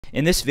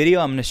In this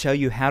video, I'm going to show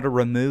you how to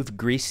remove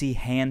greasy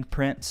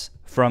handprints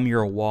from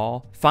your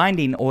wall.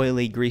 Finding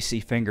oily, greasy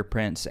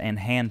fingerprints and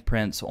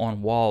handprints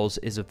on walls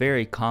is a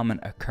very common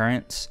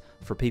occurrence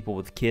for people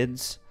with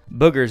kids.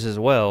 Boogers as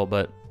well,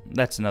 but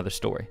that's another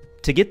story.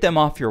 To get them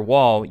off your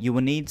wall, you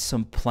will need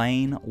some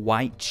plain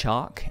white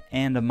chalk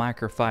and a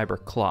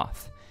microfiber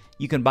cloth.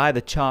 You can buy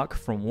the chalk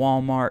from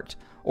Walmart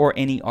or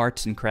any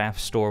arts and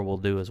crafts store will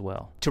do as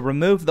well. To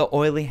remove the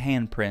oily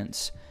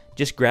handprints,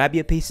 just grab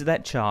you a piece of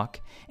that chalk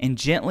and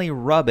gently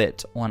rub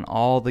it on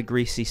all the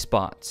greasy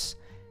spots.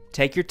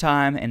 Take your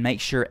time and make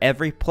sure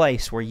every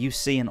place where you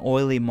see an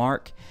oily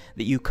mark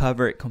that you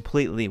cover it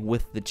completely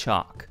with the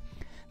chalk.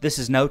 This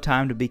is no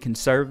time to be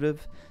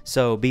conservative,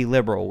 so be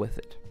liberal with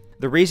it.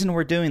 The reason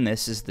we're doing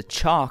this is the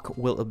chalk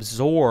will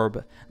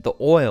absorb the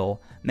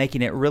oil,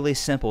 making it really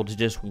simple to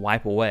just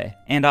wipe away.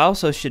 And I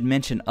also should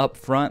mention up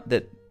front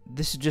that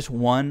this is just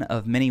one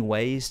of many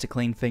ways to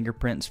clean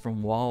fingerprints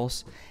from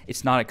walls.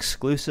 It's not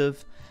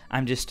exclusive.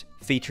 I'm just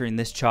featuring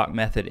this chalk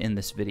method in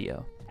this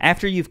video.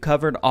 After you've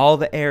covered all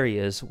the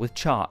areas with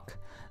chalk,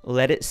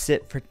 let it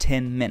sit for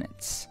 10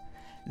 minutes.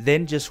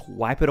 Then just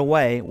wipe it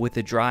away with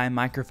a dry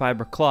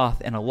microfiber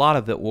cloth and a lot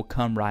of it will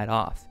come right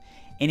off.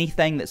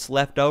 Anything that's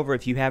left over,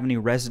 if you have any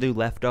residue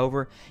left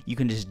over, you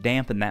can just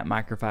dampen that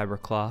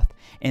microfiber cloth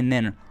and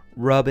then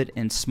rub it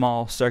in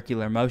small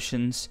circular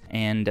motions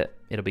and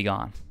it'll be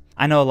gone.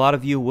 I know a lot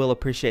of you will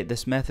appreciate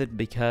this method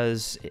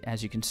because,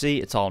 as you can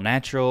see, it's all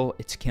natural,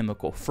 it's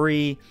chemical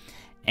free,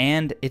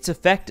 and it's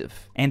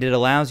effective. And it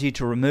allows you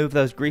to remove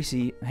those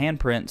greasy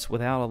handprints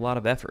without a lot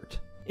of effort.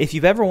 If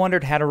you've ever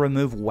wondered how to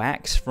remove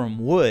wax from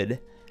wood,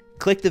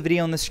 click the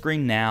video on the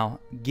screen now,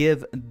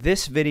 give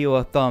this video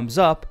a thumbs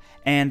up,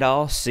 and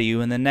I'll see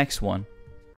you in the next one.